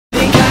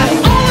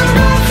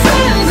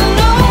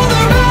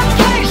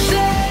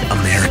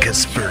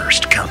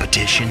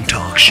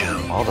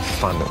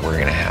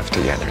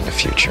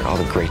future, all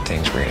the great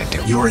things we're going to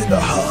do. You're in the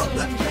Hub.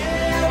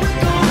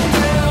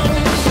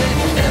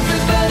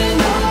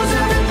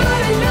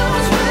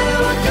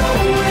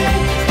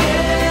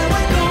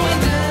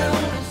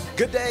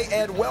 Good day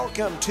and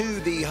welcome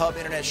to the Hub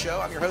Internet Show.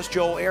 I'm your host,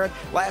 Joel Aaron.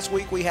 Last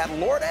week we had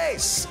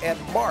Lourdes and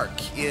Mark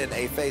in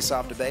a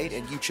face-off debate,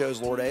 and you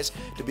chose Lourdes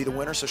to be the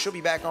winner. So she'll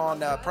be back on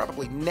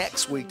probably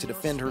next week to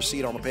defend her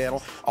seat on the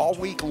panel. All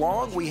week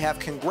long we have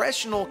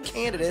congressional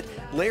candidate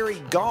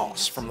Larry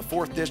Goss from the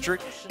 4th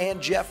District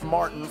and Jeff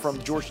Martin from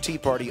the Georgia Tea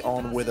Party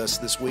on with us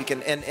this week.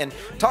 And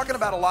talking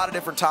about a lot of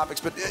different topics.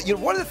 But you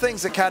know, one of the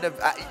things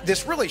that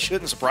this really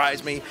shouldn't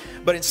surprise me,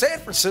 but in San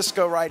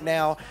Francisco right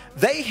now,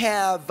 they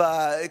have,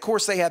 of course,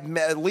 they have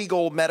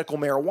legal medical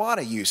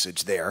marijuana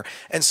usage there.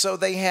 And so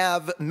they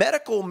have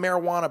medical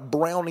marijuana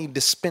brownie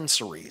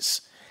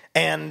dispensaries.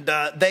 And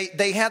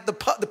they have the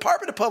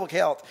Department of Public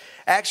Health,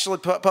 actually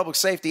Public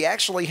Safety,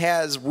 actually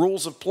has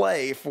rules of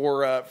play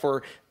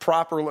for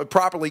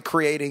properly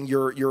creating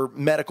your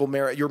medical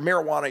your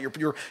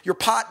marijuana, your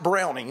pot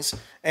brownies,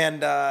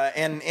 and they're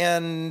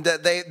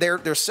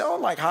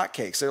selling like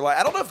hotcakes. They're like,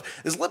 I don't know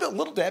if does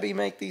Little Debbie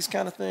make these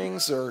kind of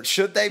things, or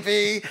should they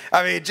be?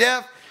 I mean,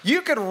 Jeff,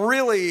 you could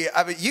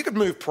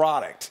move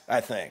product, I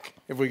think,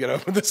 if we could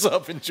open this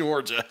up in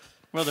Georgia.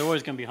 Well, they're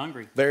always going to be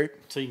hungry,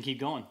 so you can keep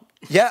going.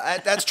 Yeah,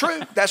 that's true.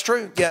 That's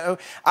true. Yeah,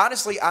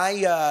 honestly,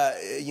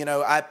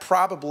 I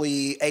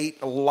probably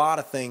ate a lot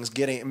of things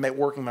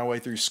working my way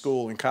through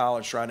school and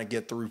college, trying to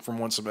get through from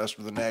one semester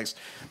to the next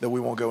that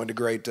we won't go into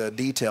great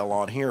detail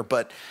on here.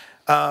 But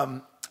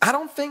I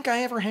don't think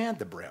I ever had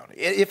the brownie.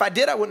 If I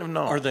did, I wouldn't have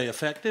known. Are they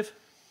effective?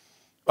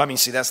 I mean,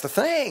 see, that's the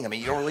thing. I mean,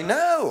 you don't really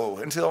know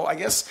until, I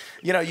guess,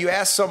 you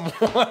ask someone.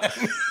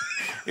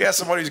 You ask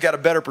someone who's got a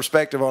better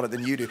perspective on it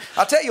than you do.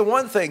 I'll tell you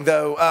one thing,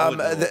 though.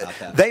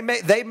 They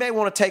may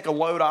want to take a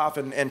load off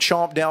and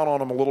chomp down on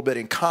them a little bit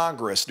in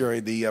Congress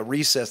during the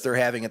recess they're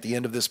having at the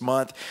end of this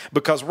month,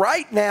 because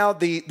right now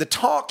the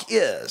talk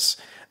is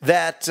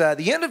that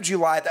the end of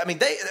July, I mean,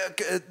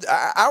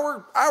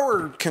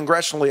 our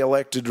congressionally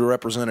elected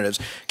representatives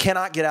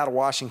cannot get out of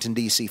Washington,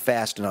 D.C.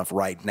 fast enough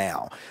right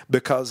now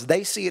because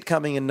they see it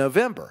coming in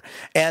November.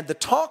 And the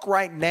talk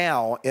right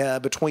now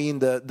between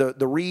the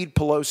Reid,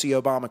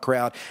 Pelosi, Obama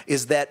crowd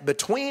is that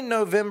between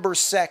November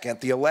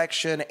 2nd, the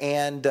election,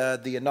 and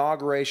the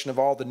inauguration of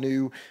all the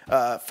new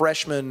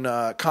freshman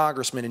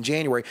congressmen in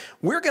January,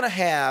 we're going to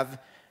have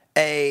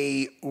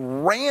a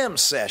ram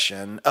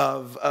session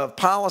of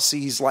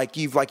policies like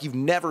you've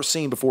never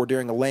seen before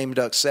during a lame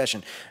duck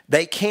session.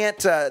 They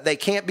can't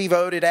be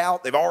voted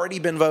out. They've already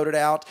been voted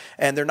out,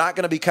 and they're not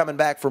going to be coming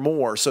back for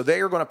more. So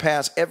they are going to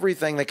pass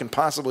everything they can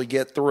possibly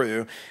get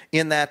through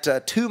in that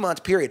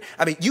 2-month period.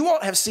 I mean, you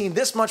won't have seen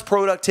this much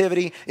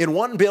productivity in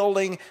one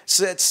building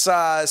since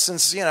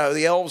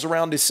the elves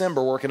around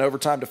December working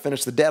overtime to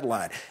finish the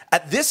deadline.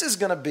 This is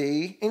going to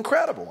be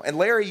incredible. And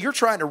Larry, you're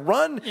trying to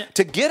run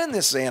to get in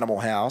this animal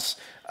house.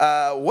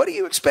 What do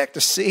you expect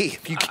to see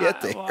if you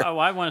get there?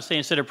 I want to say,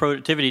 instead of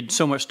productivity,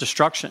 so much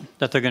destruction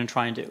that they're going to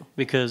try and do.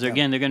 Because,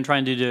 again, they're going to try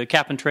and do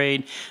cap and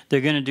trade.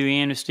 They're going to do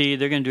amnesty.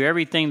 They're going to do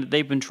everything that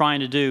they've been trying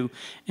to do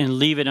and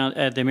leave it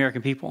at the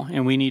American people.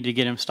 And we need to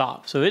get them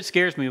stopped. So it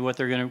scares me what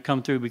they're going to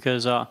come through,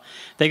 because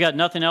they got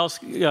nothing else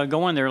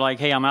going. They're like,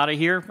 hey, I'm out of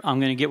here. I'm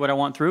going to get what I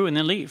want through and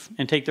then leave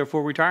and take their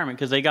full retirement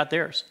because they got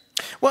theirs.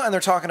 Well, and they're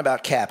talking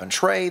about cap and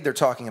trade. They're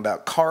talking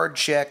about card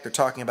check. They're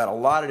talking about a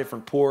lot of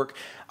different pork.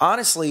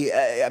 Honestly,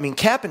 I mean,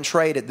 cap and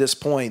trade at this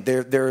point,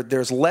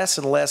 there's less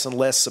and less and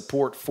less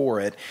support for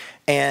it.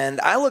 And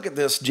I look at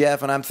this,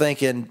 Jeff, and I'm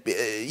thinking,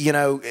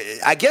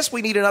 I guess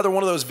we need another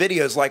one of those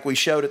videos like we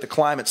showed at the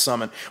Climate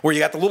Summit, where you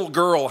got the little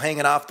girl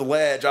hanging off the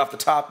ledge, off the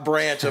top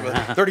branch of a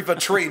 30-foot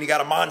tree, and you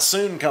got a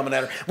monsoon coming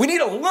at her. We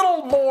need a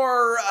little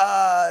more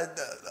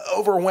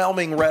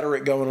overwhelming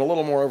rhetoric going, a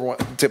little more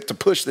to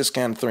push this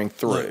kind of thing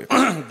through.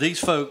 Look, these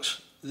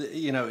folks,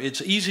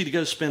 it's easy to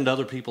go spend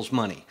other people's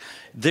money.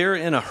 They're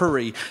in a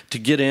hurry to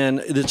get in.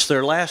 It's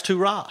their last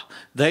hurrah.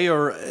 They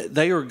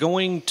are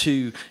going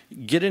to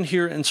get in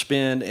here and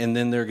spend, and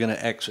then they're going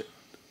to exit.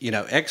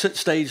 Exit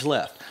stage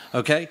left.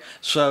 Okay,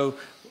 so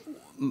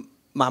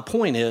my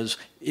point is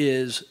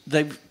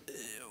they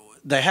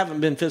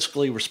haven't been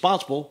fiscally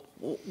responsible.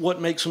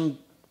 What makes them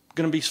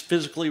going to be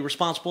fiscally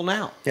responsible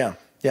now? Yeah.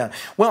 Yeah,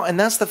 well, and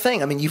that's the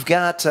thing. I mean, you've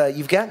got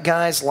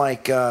guys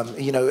like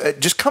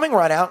just coming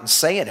right out and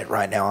saying it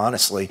right now.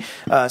 Honestly,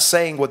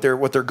 saying what their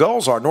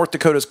goals are. North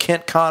Dakota's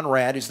Kent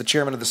Conrad, who's the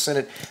chairman of the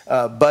Senate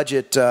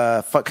Budget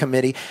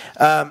Committee,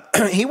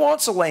 he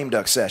wants a lame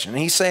duck session. And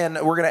he's saying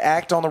we're going to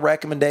act on the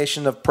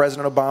recommendation of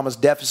President Obama's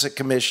Deficit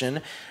Commission,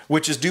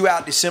 which is due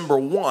out December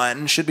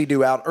 1. Should be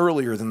due out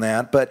earlier than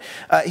that, but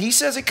he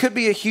says it could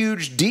be a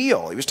huge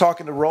deal. He was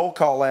talking to Roll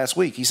Call last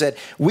week. He said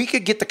we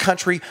could get the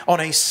country on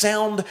a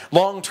sound,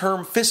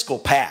 long-term fiscal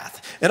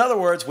path. In other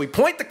words, we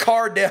point the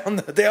car down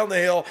the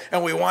hill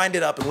and we wind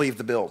it up and leave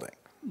the building.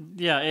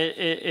 Yeah,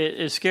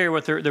 it's scary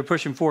what they're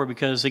pushing for,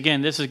 because,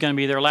 again, this is going to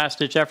be their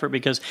last-ditch effort,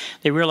 because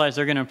they realize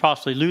they're going to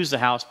possibly lose the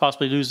House,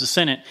 possibly lose the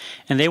Senate,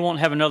 and they won't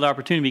have another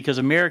opportunity, because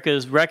America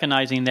is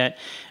recognizing that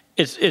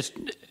it's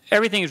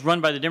everything is run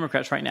by the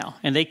Democrats right now,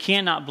 and they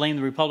cannot blame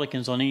the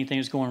Republicans on anything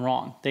that's going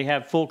wrong. They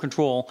have full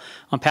control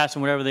on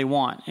passing whatever they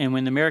want, and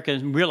when America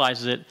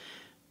realizes it,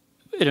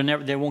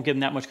 they won't give them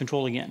that much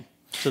control again.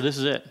 So this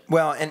is it.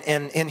 Well,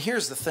 and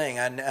here's the thing.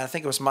 I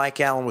think it was Mike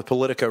Allen with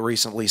Politico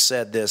recently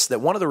said this,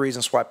 that one of the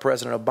reasons why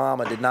President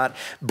Obama did not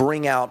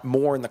bring out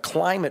more in the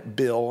climate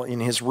bill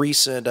in his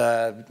recent,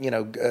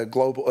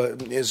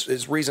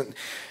 his recent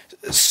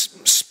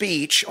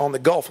speech on the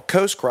Gulf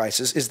Coast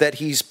crisis is that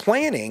he's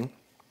planning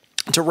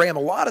to ram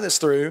a lot of this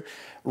through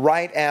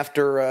right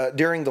after,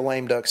 during the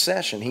lame duck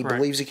session. He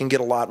believes he can get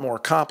a lot more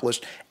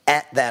accomplished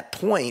at that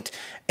point.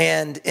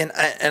 And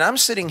I'm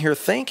sitting here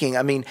thinking,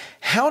 I mean,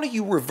 how do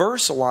you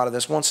reverse a lot of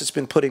this once it's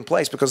been put in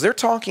place? Because they're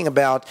talking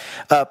about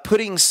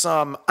putting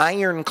some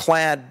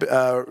ironclad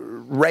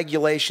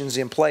regulations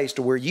in place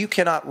to where you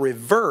cannot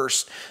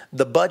reverse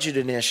the budget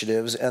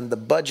initiatives and the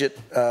budget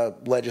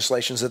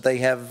legislations that they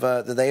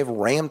have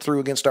rammed through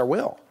against our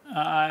will.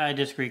 I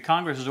disagree.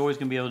 Congress is always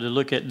going to be able to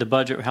look at the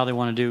budget, how they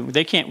want to do.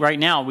 They can't right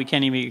now. We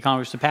can't even get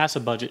Congress to pass a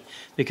budget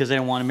because they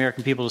don't want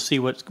American people to see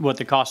what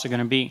the costs are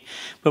going to be.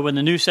 But when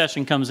the new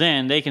session comes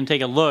in, they can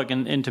take a look.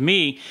 And to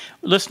me,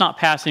 let's not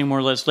pass any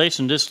more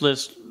legislation. Just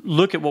let's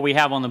look at what we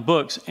have on the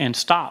books and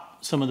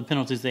stop some of the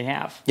penalties they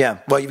have. Yeah.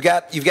 Well, you've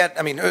got.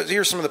 I mean,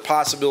 here's some of the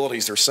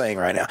possibilities they're saying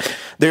right now.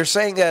 They're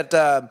saying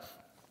that.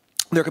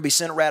 There could be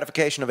Senate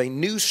ratification of a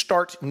New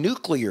START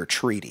nuclear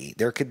treaty.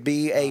 There could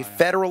be a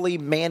federally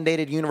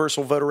mandated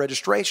universal voter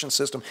registration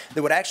system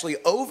that would actually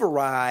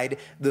override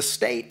the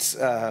state's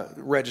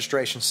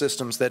registration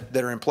systems that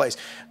are in place.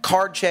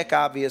 Card check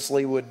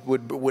obviously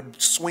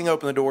would swing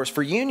open the doors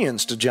for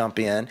unions to jump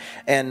in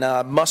and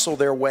muscle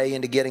their way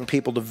into getting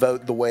people to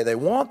vote the way they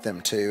want them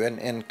to,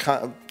 and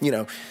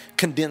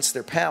condense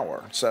their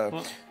power. So.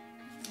 Well,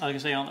 like I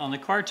say, on the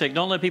card check,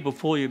 don't let people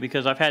fool you,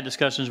 because I've had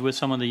discussions with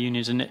some of the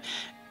unions,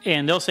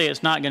 and they'll say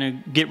it's not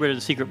going to get rid of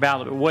the secret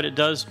ballot. But what it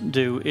does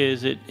do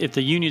is if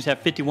the unions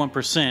have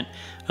 51%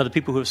 of the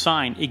people who have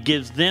signed, it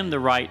gives them the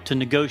right to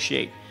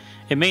negotiate.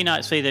 It may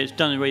not say that it's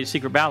done away with the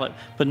secret ballot,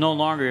 but no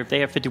longer, if they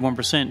have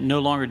 51%, no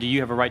longer do you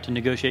have a right to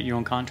negotiate your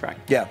own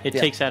contract. Yeah, it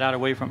takes that out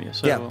away from you.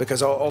 So, yeah,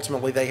 because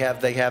ultimately they have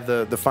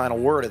the final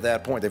word at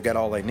that point. They've got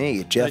all they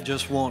need. Jeff? They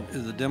just want,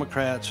 the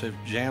Democrats have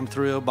jammed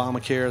through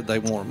Obamacare. They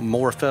want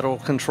more federal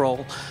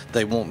control.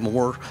 They want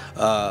more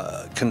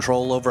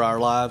control over our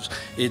lives.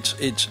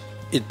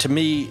 To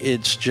me,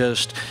 it's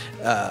just.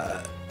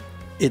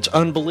 It's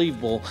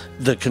unbelievable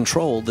the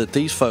control that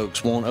these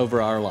folks want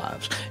over our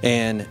lives,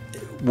 and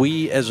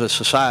we as a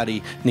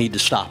society need to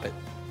stop it.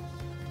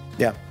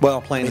 Yeah,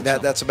 well,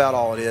 that's about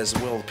all it is.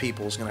 The will of the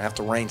people is going to have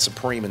to reign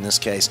supreme in this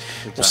case.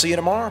 Exactly. We'll see you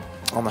tomorrow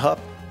on The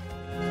Hub.